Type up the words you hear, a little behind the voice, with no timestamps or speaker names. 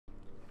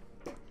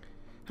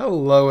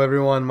Hello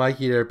everyone,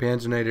 Mikey there,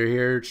 Panzernator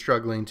here,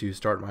 struggling to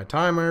start my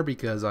timer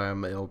because I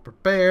am ill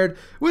prepared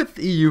with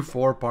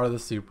EU4, part of the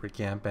super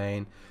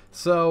campaign.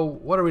 So,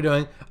 what are we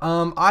doing?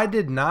 I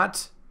did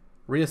not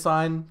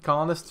reassign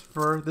colonists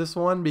for this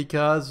one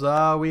because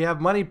we have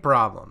money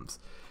problems.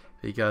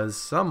 Because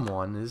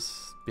someone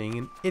is being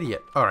an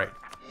idiot. Alright,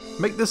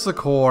 make this a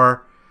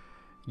core,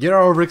 get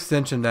our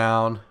overextension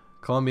down,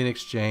 Colombian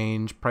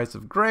exchange, price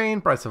of grain,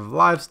 price of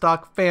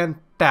livestock,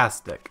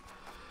 fantastic.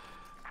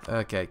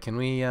 Okay, can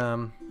we,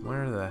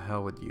 where the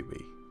hell would you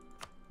be?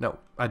 No,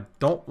 I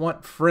don't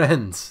want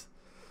friends.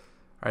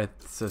 Alright,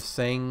 so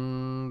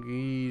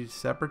Sangi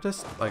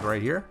separatist, like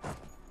right here?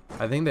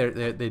 I think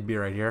they'd be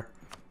right here.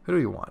 Who do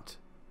we want?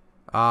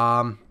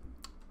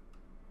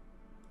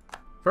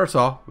 First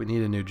of all, we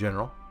need a new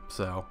general,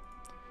 so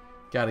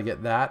gotta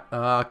get that.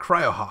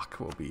 Cryohawk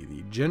will be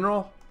the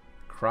general.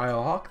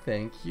 Cryohawk,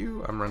 thank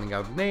you. I'm running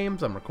out of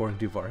names. I'm recording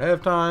too far ahead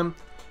of time.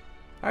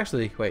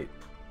 Actually, wait.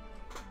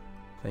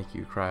 Thank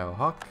you,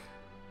 Cryohawk.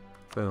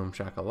 Boom,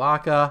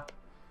 shakalaka.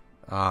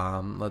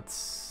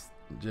 Let's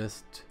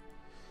just...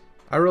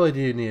 I really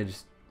do need to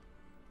just...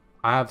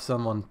 I have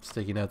someone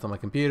sticky notes on my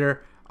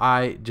computer.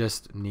 I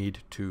just need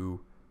to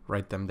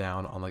write them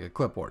down on like a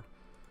clipboard.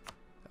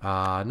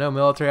 No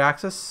military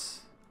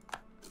access.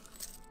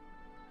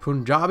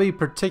 Punjabi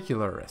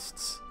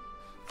particularists.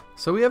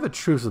 So we have a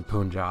truce with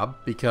Punjab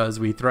because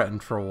we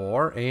threatened for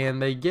war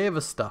and they gave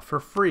us stuff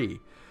for free.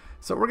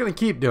 So we're going to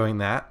keep doing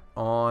that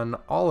on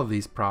all of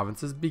these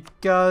provinces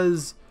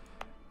because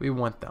we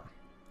want them.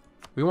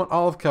 We want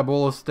all of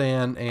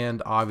Kabulistan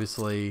and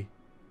obviously,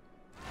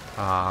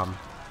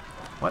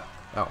 what?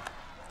 Oh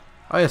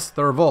yes,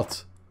 the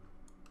Revolt.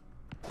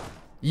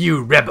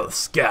 You rebel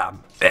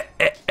scum.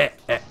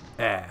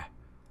 Alright,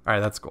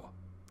 that's cool.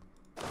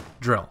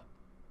 Drill.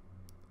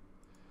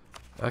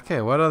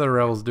 Okay, what other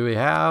rebels do we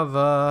have?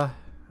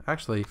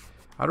 Actually,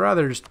 I'd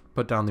rather just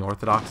put down the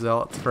Orthodox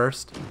Zealots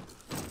first.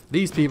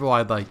 These people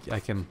I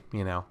can,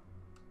 you know.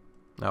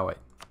 No, wait.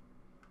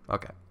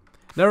 Okay.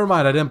 Never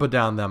mind, I didn't put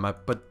down them. I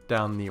put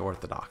down the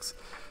Orthodox.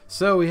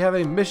 So we have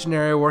a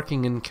missionary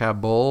working in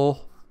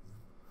Kabul.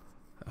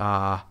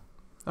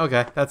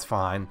 Okay, that's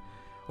fine.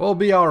 We'll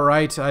be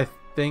alright, I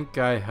think,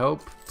 I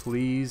hope.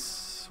 Please,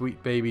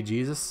 sweet baby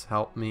Jesus,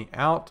 help me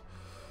out.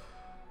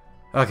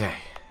 Okay,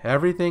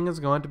 everything is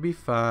going to be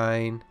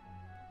fine.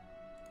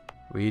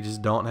 We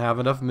just don't have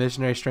enough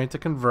missionary strength to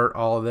convert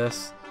all of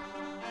this.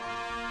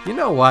 You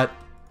know what?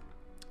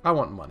 I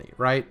want money,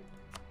 right?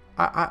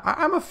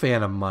 I'm a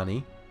fan of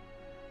money.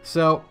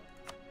 So,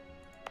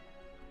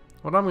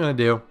 what I'm going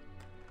to do,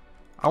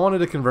 I wanted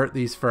to convert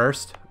these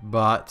first,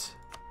 but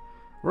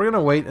we're going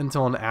to wait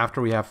until after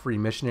we have free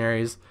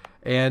missionaries.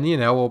 And, you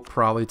know, we'll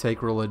probably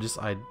take religious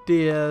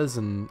ideas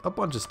and a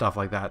bunch of stuff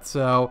like that.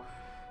 So,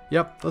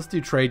 yep, let's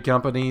do trade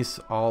companies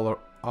all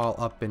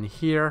up in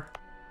here.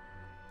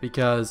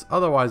 Because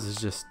otherwise it's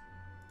just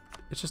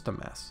a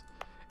mess.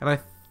 And I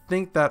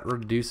think that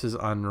reduces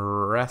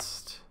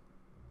unrest,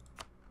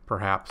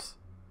 perhaps.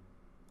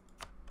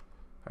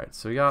 Alright,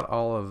 so we got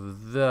all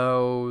of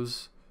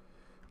those.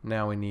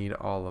 Now we need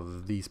all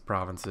of these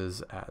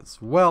provinces as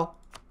well.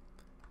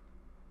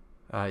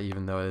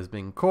 Even though it is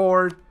being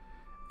cored.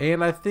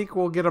 And I think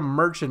we'll get a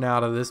merchant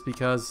out of this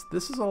because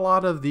this is a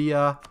lot of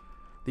the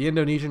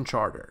Indonesian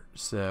charter.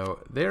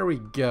 So there we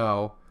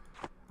go.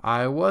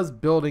 I was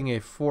building a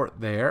fort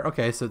there.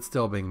 Okay, so it's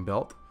still being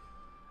built.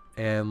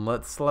 And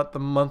let's let the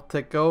month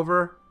tick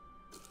over.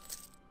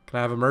 Can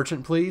I have a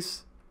merchant,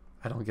 please?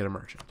 I don't get a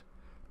merchant.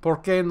 ¿Por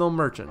qué no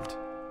merchant?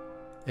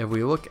 If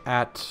we look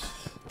at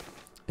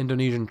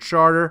Indonesian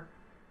charter,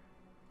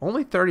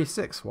 only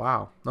 36.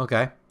 Wow.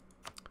 Okay.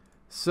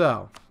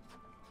 So,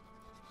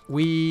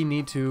 we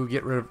need to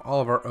get rid of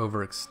all of our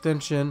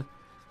overextension.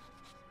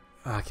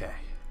 Okay.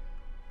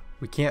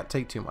 We can't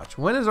take too much.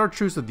 When is our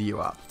truce with you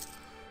up?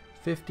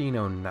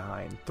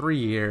 1509. 3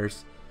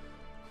 years.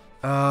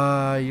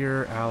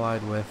 You're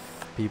allied with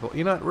people.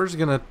 You know what? We're just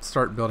going to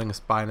start building a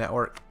spy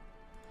network.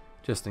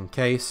 Just in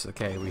case.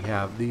 Okay, we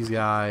have these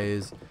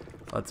guys.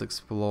 Let's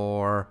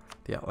explore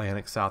the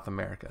Atlantic South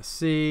America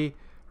Sea.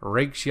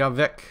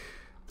 Reykjavik.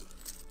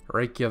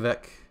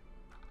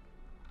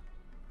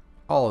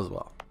 All as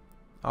well.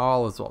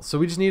 All as well. So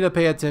we just need to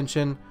pay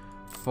attention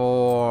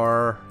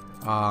for,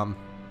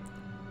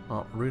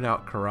 well, root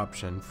out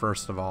corruption,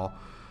 first of all.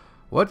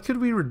 What could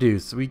we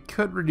reduce? We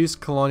could reduce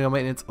colonial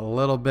maintenance a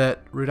little bit.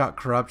 Root out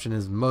corruption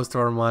is most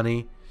of our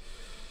money.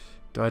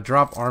 Do I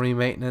drop army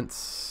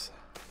maintenance?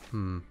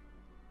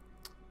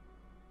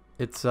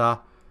 It's,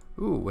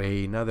 ooh,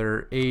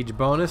 another age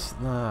bonus.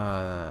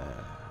 I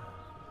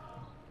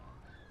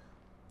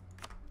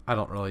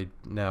don't really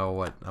know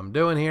what I'm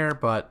doing here,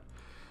 but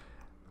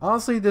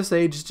honestly, this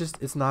age is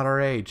just, it's not our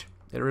age.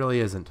 It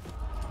really isn't.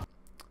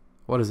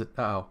 What is it?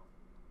 Uh-oh.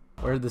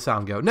 Where did the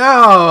sound go?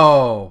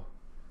 No!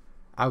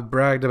 I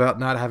bragged about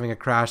not having a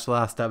crash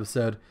last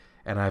episode,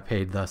 and I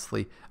paid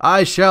thusly.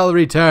 I shall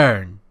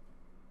return.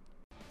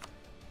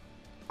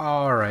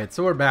 Alright,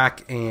 so we're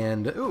back,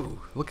 and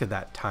ooh, look at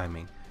that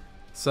timing.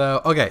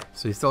 So, okay,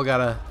 so you still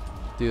gotta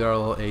do our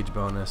little age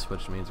bonus,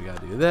 which means we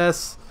gotta do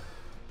this.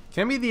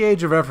 Can't be the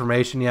age of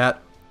Reformation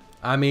yet.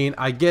 I mean,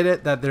 I get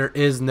it that there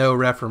is no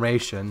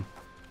Reformation,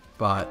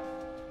 but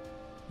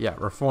yeah,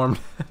 Reformed.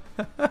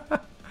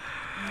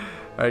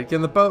 Alright,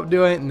 can the Pope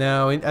do it?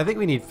 No, I think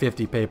we need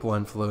 50 papal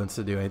influence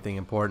to do anything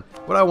important.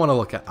 What I want to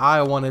look at,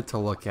 I wanted to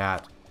look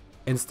at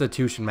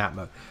institution map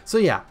mode. So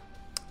yeah,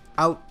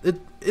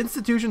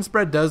 institution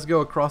spread does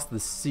go across the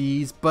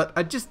seas, but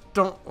I just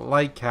don't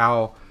like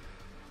how,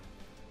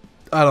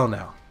 I don't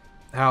know,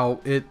 how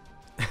it,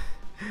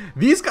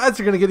 these guys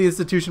are going to get the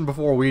institution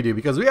before we do,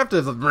 because we have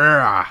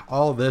to,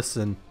 all this,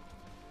 and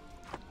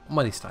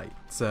money's tight,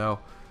 so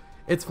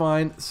it's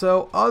fine.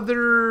 So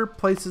other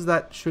places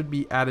that should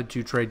be added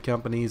to trade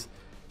companies,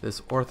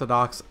 this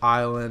Orthodox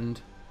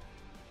Island,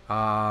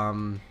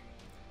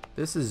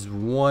 this is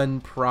one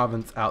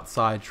province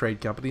outside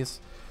trade companies.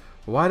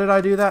 Why did I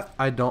do that?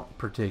 I don't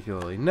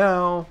particularly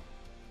know,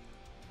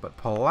 but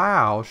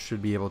Palau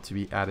should be able to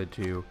be added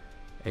to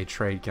a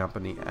trade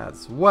company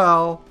as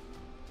well.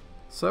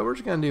 So we're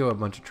just going to do a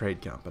bunch of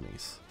trade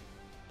companies.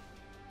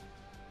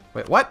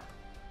 Wait, what?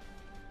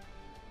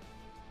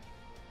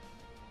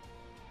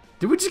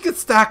 Did we just get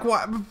stack?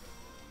 What?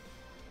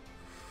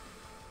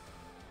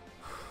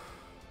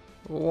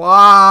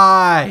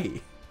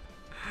 Why?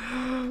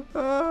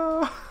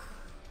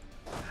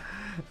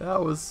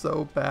 That was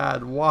so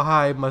bad.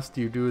 Why must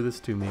you do this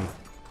to me?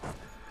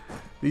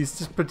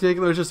 These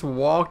particulars just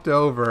walked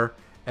over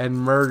and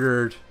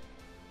murdered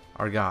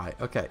our guy.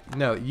 Okay,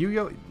 no, you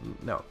go.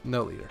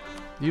 No leader.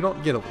 You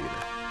don't get a leader.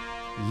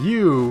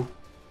 You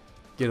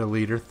get a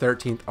leader.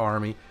 13th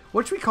Army.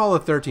 What should we call the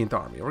 13th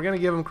Army? We're gonna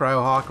give him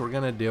Cryohawk. We're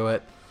gonna do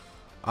it.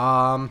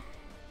 So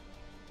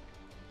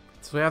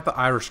we have the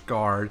Irish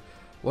Guard.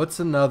 What's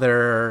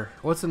another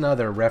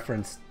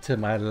reference to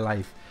my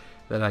life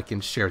that I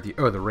can share with you?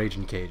 Oh, the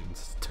Raging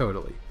Cajuns.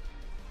 Totally.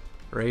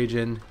 The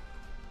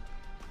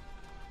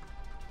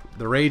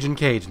Raging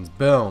Cajuns.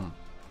 Boom.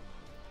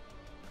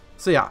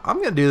 So yeah,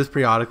 I'm gonna do this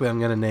periodically. I'm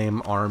gonna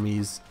name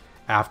armies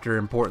after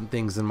important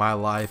things in my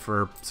life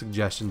or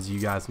suggestions you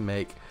guys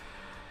make.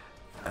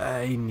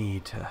 I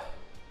need to.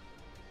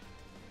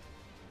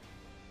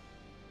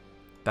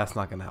 That's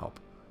not gonna help.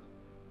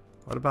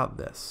 What about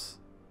this?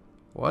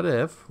 What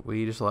if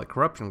we just let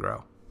corruption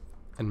grow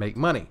and make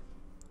money?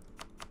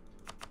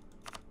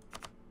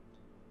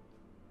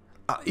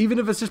 Even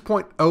if it's just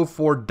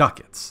 0.04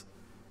 ducats,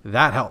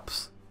 that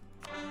helps.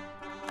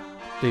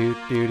 Do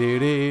do do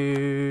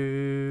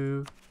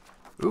do.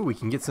 Ooh, we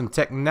can get some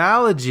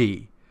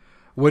technology,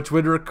 which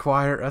would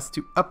require us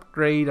to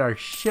upgrade our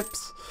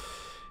ships.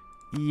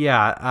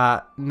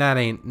 Yeah,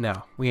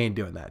 no, we ain't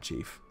doing that,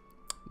 Chief.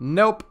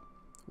 Nope,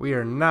 we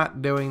are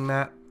not doing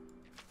that.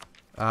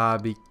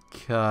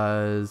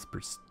 Because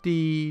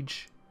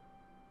prestige,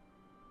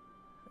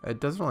 it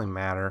doesn't really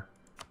matter.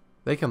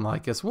 They can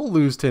like us. We'll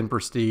lose 10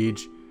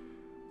 prestige.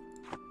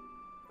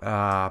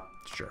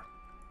 Sure.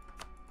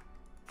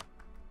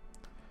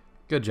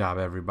 Good job,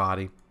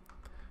 everybody.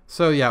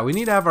 So yeah, we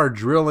need to have our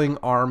drilling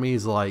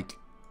armies like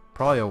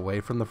probably away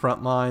from the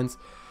front lines.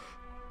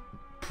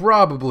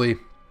 Probably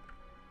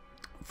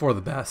for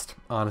the best,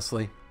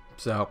 honestly.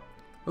 So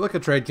we look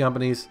at trade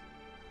companies.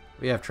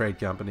 We have trade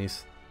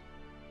companies.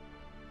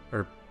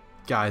 Or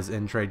guys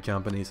in trade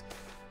companies.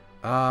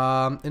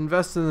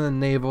 Invest in the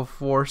naval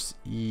force.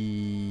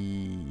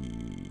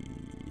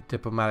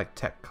 Diplomatic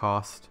tech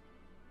cost.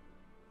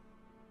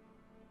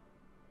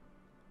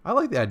 I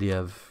like the idea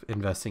of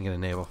investing in a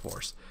naval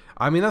force.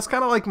 I mean, that's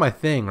kind of like my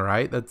thing,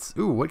 right? That's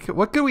ooh.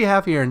 What could we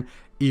have here in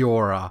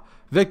Eora?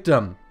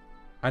 Victim.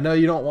 I know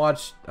you don't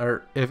watch,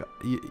 or if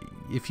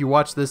you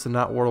watch this and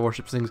not World of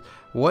Warships things.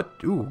 What?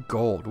 Ooh,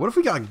 gold. What if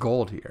we got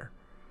gold here?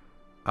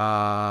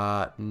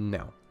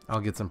 No. I'll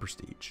get some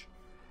prestige.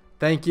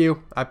 Thank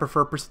you. I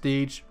prefer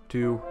prestige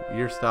to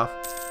your stuff.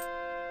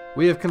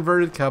 We have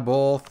converted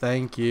Kabul.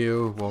 Thank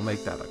you. We'll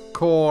make that a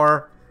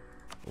core.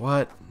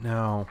 What?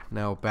 No.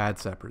 No. Bad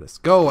separatists.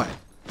 Go away.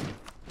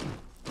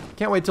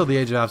 Can't wait till the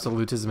age of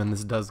absolutism and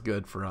this does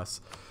good for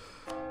us.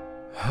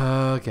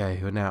 Okay.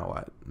 Now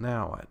what?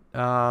 Now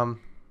what?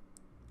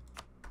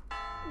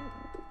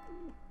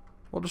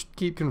 We'll just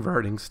keep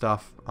converting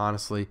stuff,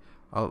 honestly.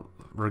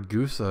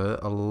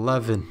 Ragusa,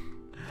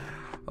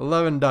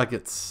 11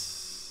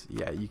 ducats.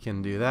 Yeah, you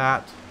can do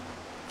that.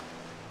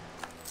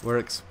 We're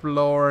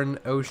exploring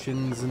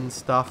oceans and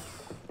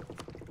stuff.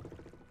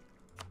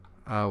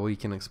 We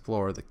can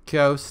explore the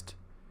coast.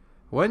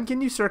 When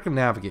can you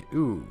circumnavigate?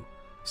 Ooh.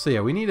 So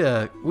yeah, we need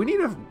to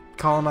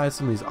colonize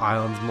some of these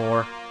islands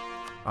more.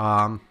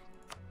 I'm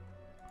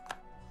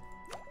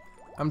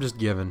just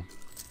giving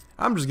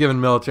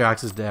military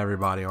access to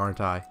everybody, aren't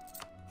I?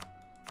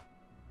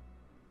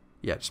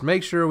 Yeah, just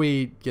make sure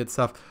we get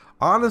stuff.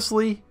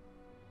 Honestly,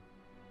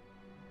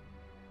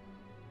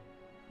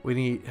 we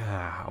need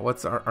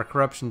what's our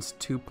corruption's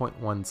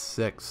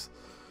 2.16.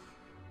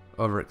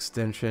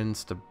 Overextension,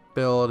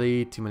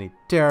 stability, too many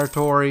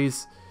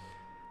territories.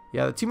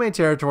 Yeah, the too many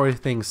territory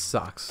thing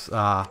sucks.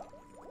 A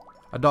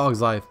dog's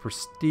life,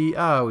 prestige.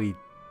 Oh, we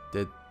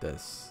did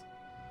this.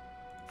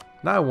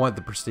 Now I want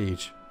the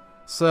prestige.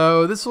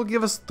 So this will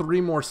give us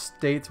 3 more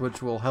states,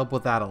 which will help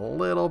with that a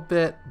little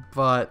bit,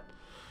 but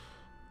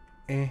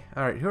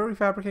alright, who are we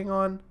fabricating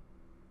on?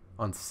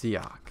 On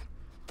Siak.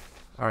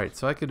 Alright,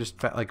 so I could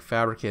just like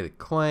fabricate a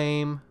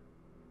claim.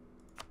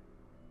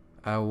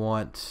 I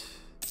want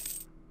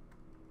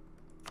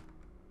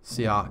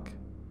Siak.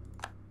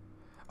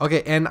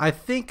 Okay, and I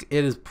think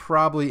it is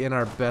probably in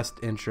our best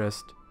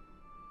interest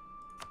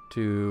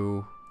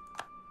to...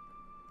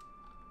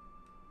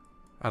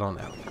 I don't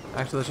know.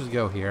 Actually, let's just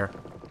go here.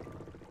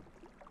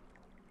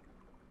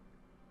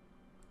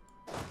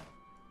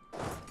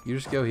 You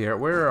just go here.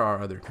 Where are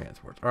our other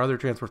transports? Our other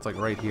transports like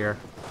right here.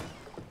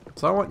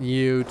 So I want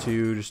you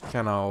to just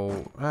kind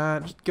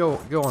of just go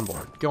on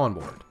board. Go on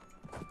board.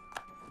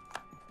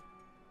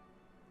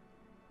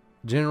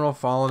 General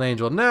Fallen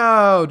Angel.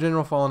 No!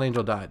 General Fallen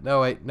Angel died.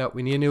 No, wait. No,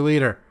 we need a new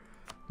leader.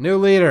 New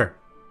leader.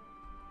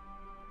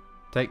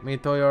 Take me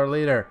to your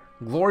leader.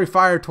 Glory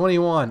Fire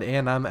 21.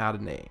 And I'm out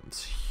of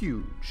names.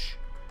 Huge.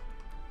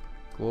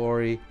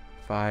 Glory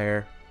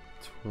Fire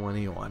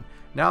 21.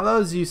 Now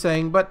those of you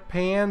saying, but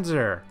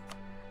Panzer,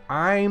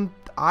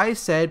 I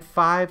said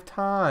 5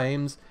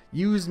 times,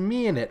 use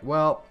me in it.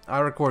 Well, I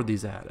record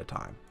these ahead of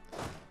time.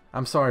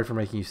 I'm sorry for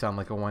making you sound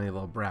like a whiny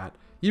little brat.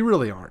 You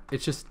really aren't.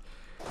 It's just,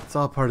 it's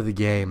all part of the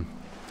game.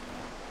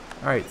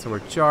 Alright, so we're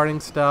charting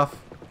stuff.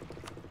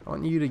 I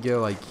want you to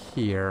go like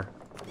here.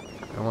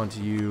 I want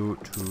you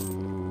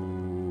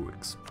to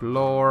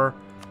explore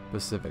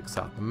Pacific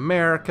South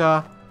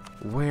America.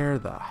 Where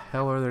the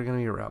hell are there going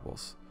to be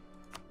rebels?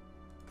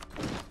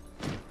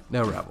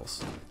 No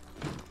rebels.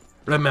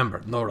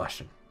 Remember, no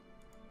Russian.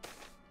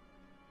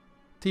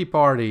 Tea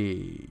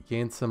Party.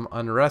 Gain some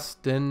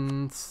unrest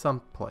in some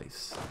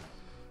place.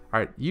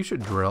 Alright, you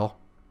should drill.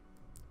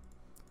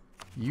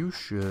 You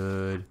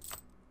should.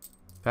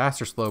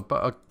 Faster slope.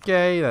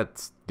 Okay,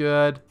 that's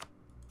good.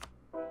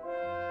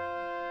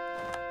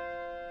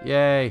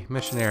 Yay,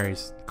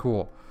 missionaries.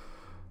 Cool.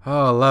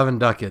 Oh, 11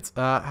 ducats.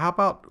 How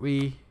about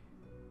we...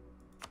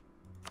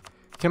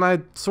 Can I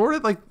sort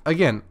it like,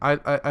 again,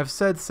 I've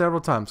said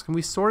several times, can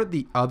we sort it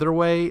the other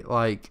way?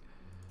 Like,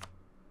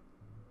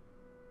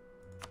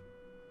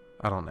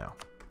 I don't know.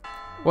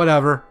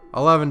 Whatever.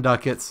 11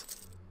 ducats.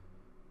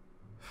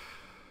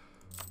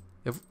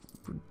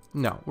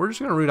 No, we're just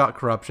going to root out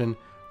corruption.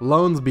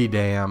 Loans be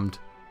damned.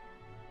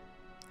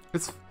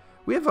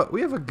 We have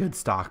a good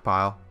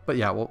stockpile. But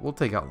yeah, we'll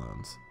take out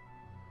loans.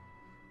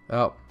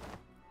 Oh.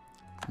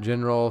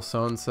 General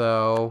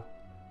so-and-so.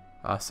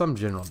 Some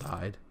general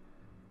died.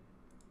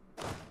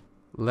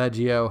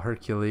 Legio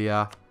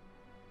Herculea.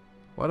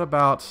 What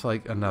about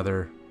like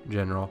another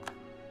general?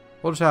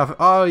 We'll just have,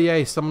 oh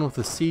yay, someone with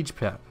a siege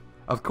pip.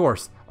 Of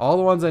course, all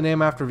the ones I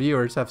name after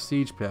viewers have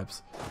siege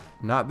pips.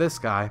 Not this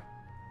guy.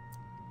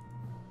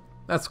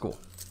 That's cool.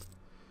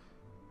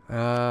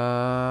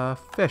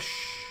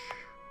 Fish.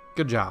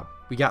 Good job.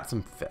 We got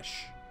some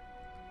fish.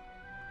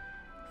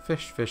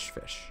 Fish.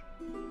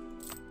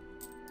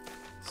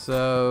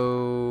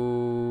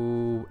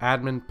 So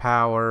admin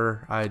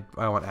power. I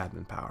want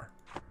admin power.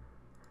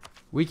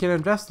 We can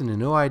invest in a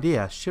new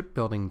idea.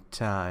 Shipbuilding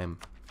time.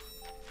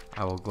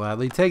 I will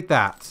gladly take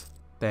that.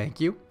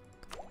 Thank you.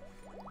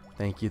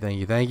 Thank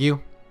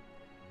you.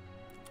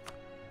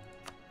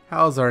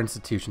 How's our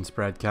institution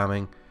spread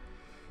coming?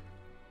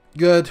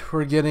 Good.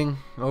 We're getting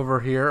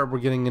over here. We're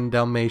getting in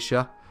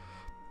Dalmatia.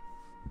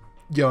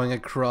 Going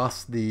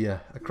across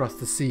the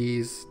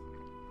seas.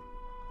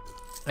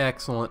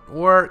 Excellent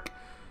work.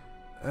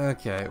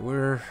 Okay,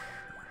 we're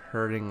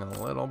hurting a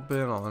little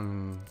bit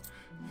on...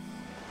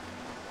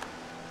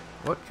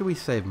 What can we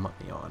save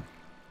money on?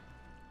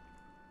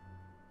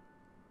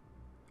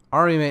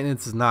 Army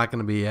maintenance is not going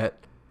to be it.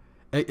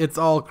 It's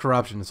all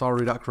corruption. It's all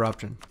root out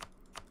corruption.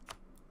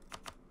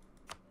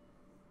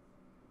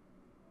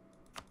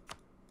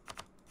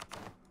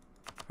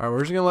 Alright, we're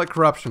just going to let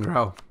corruption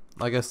grow.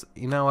 I guess,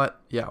 you know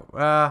what? Yeah.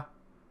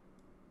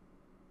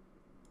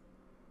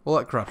 We'll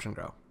let corruption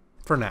grow.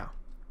 For now.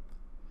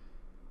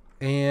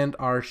 And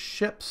our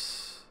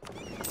ships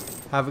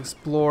have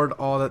explored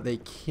all that they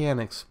can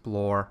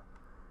explore.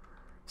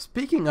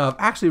 Speaking of,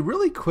 actually,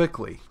 really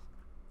quickly,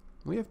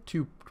 we have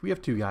two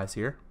guys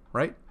here,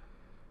 right?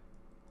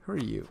 Who are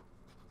you?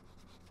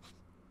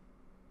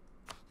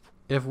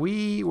 If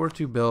we were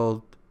to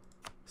build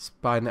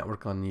spy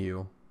network on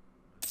you,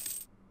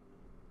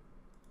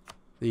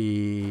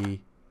 this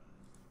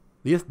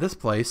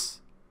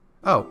place.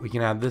 Oh, we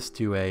can add this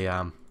to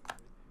a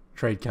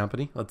trade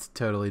company. Let's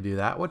totally do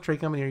that. What trade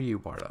company are you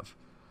part of?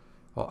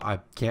 Well, I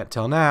can't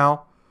tell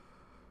now.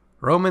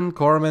 Roman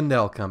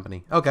Coromandel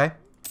Company. Okay.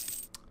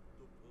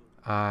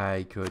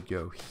 I could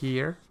go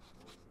here.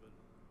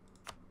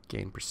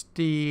 Gain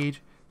prestige.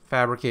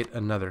 Fabricate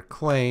another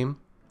claim.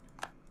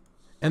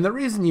 And the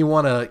reason you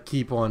want to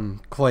keep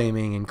on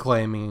claiming and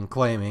claiming and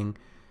claiming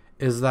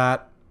is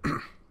that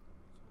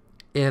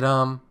it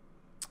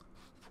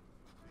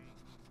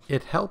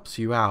helps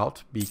you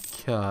out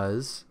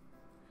because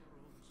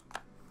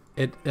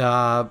it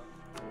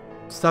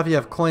stuff you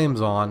have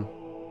claims on,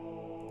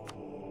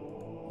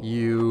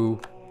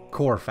 you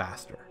core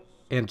faster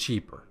and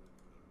cheaper.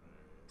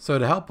 So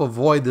to help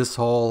avoid this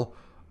whole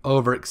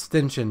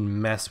overextension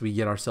mess we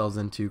get ourselves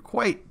into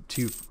quite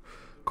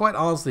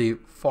honestly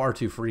far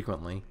too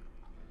frequently,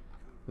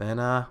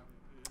 then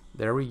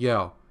there we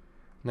go.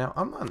 Now,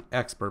 I'm not an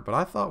expert, but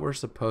I thought we're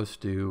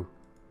supposed to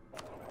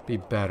be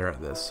better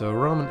at this. So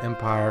Roman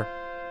Empire,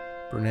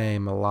 Brunei,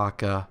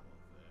 Malacca.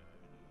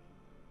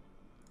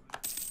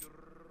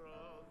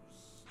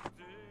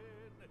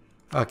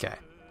 Okay,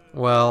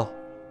 well,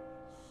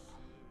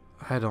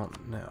 I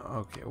don't know.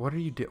 Okay, what are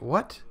you doing?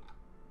 What?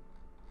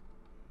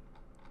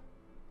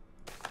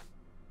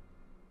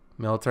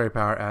 Military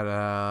power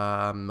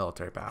at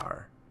military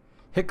power.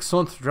 Hic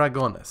sunt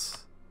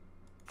dragones.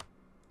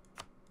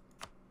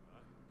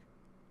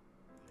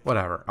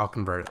 Whatever, I'll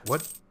convert it.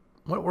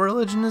 What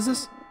religion is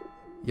this?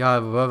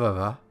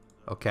 Yavavava.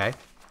 Okay.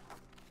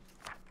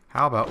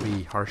 How about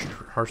we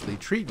harshly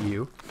treat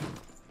you?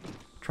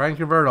 Try and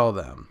convert all of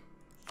them.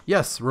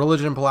 Yes,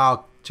 religion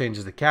Palau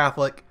changes to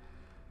Catholic,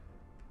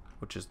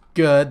 which is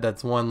good.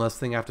 That's one less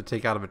thing I have to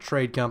take out of a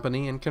trade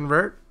company and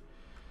convert.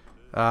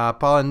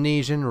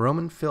 Polynesian,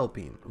 Roman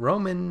Philippines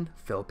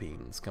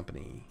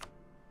company.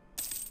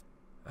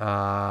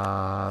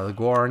 The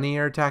Guarani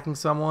are attacking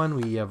someone.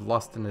 We have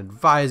lost an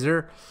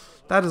advisor.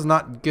 That is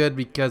not good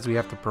because we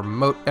have to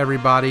promote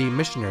everybody.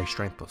 Missionary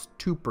strength plus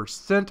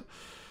 2%.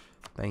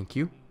 Thank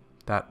you.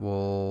 That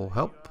will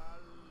help.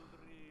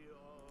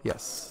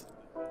 Yes.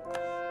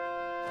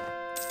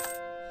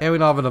 And we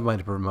don't have enough money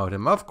to promote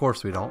him. Of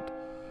course we don't.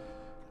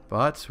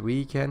 But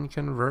we can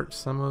convert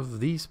some of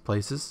these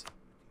places.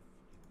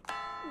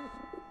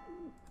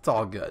 It's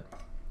all good.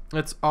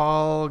 It's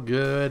all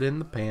good in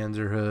the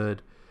Panzerhood.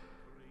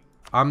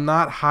 I'm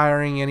not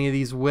hiring any of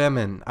these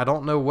women. I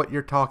don't know what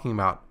you're talking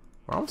about.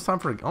 We're almost time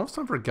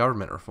for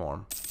government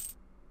reform.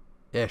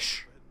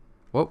 Ish.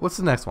 What's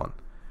the next one?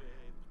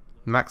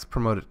 Max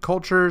promoted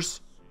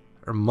cultures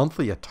or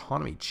monthly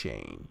autonomy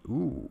chain.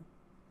 Ooh.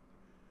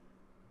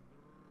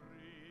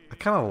 I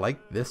kind of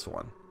like this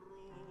one.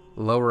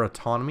 Lower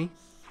autonomy.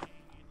 I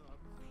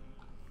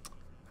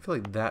feel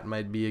like that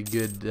might be a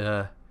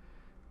good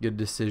good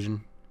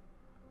decision.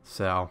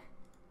 So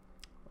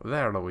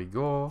there we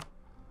go.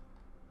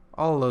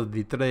 All of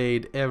the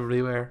trade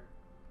everywhere.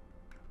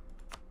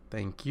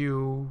 Thank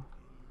you.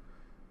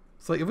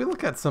 So like if we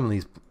look at some of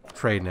these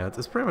trade notes,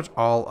 it's pretty much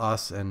all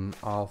us and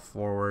all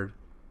forward.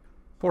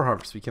 Poor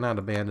harvest, we cannot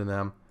abandon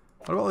them.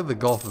 What about like the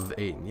Gulf of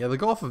Aden? Yeah, the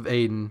Gulf of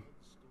Aden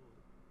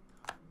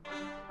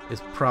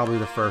is probably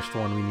the first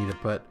one we need to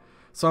put.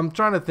 So I'm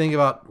trying to think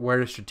about where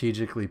to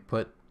strategically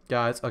put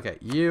guys. Okay,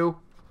 you.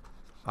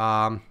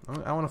 I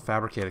want to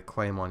fabricate a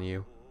claim on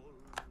you.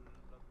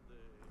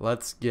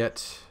 Let's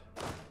get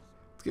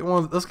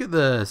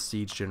the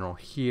siege general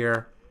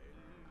here,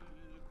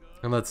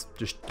 and let's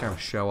just kind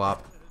of show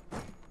up,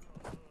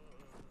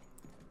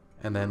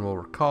 and then we'll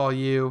recall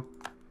you,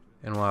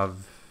 and we'll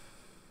have.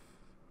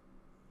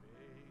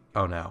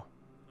 Oh no!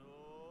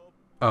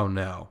 Oh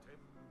no!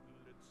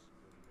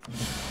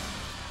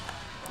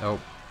 Oh.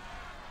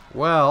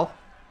 Well,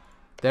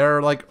 there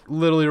are like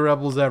literally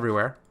rebels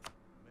everywhere.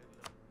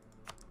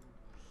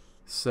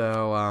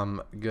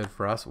 So good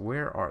for us.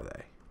 Where are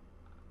they?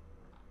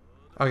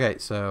 Okay,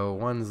 so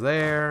one's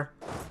there.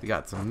 We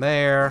got some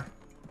there.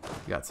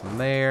 We got some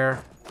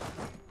there.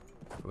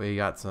 We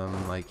got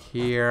some like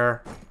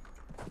here.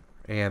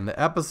 And the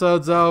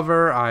episode's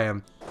over.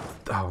 Oh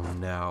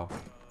no.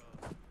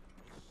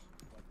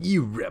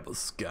 You rebel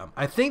scum.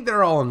 I think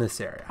they're all in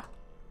this area.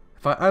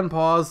 If I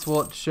unpause,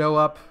 will it show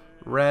up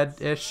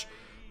red-ish?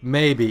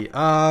 Maybe.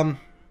 Well,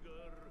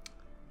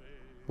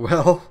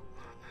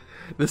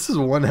 this is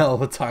one hell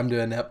of a time to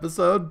an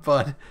episode,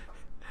 but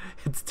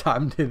it's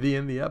time to be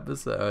in the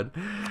episode.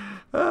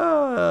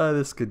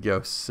 This could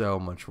go so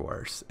much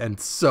worse and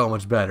so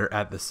much better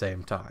at the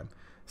same time.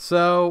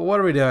 So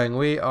what are we doing?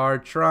 We are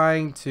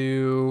trying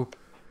to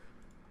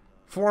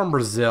form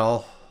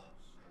Brazil.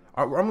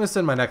 I'm going to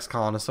send my next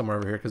colonist somewhere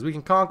over here because we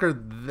can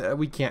conquer.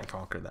 We can't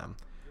conquer them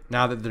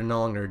now that they're no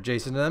longer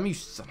adjacent to them. You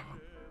son of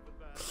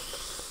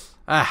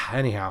a...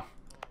 Anyhow,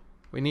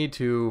 we need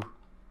to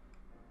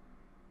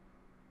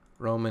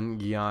Roman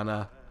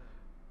Guyana,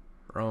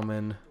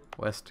 Roman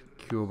West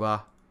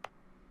Cuba.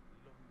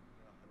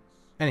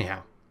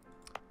 Anyhow,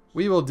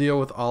 we will deal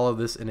with all of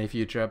this in a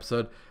future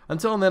episode.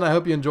 Until then, I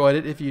hope you enjoyed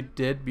it. If you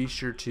did, be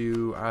sure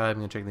to, I'm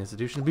going to check the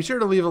institution. Be sure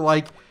to leave a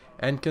like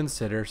and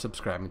consider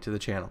subscribing to the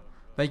channel.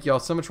 Thank you all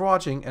so much for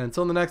watching, and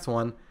until the next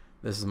one,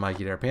 this is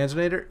Mikey der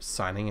Panzernator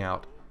signing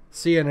out.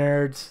 See ya,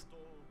 nerds.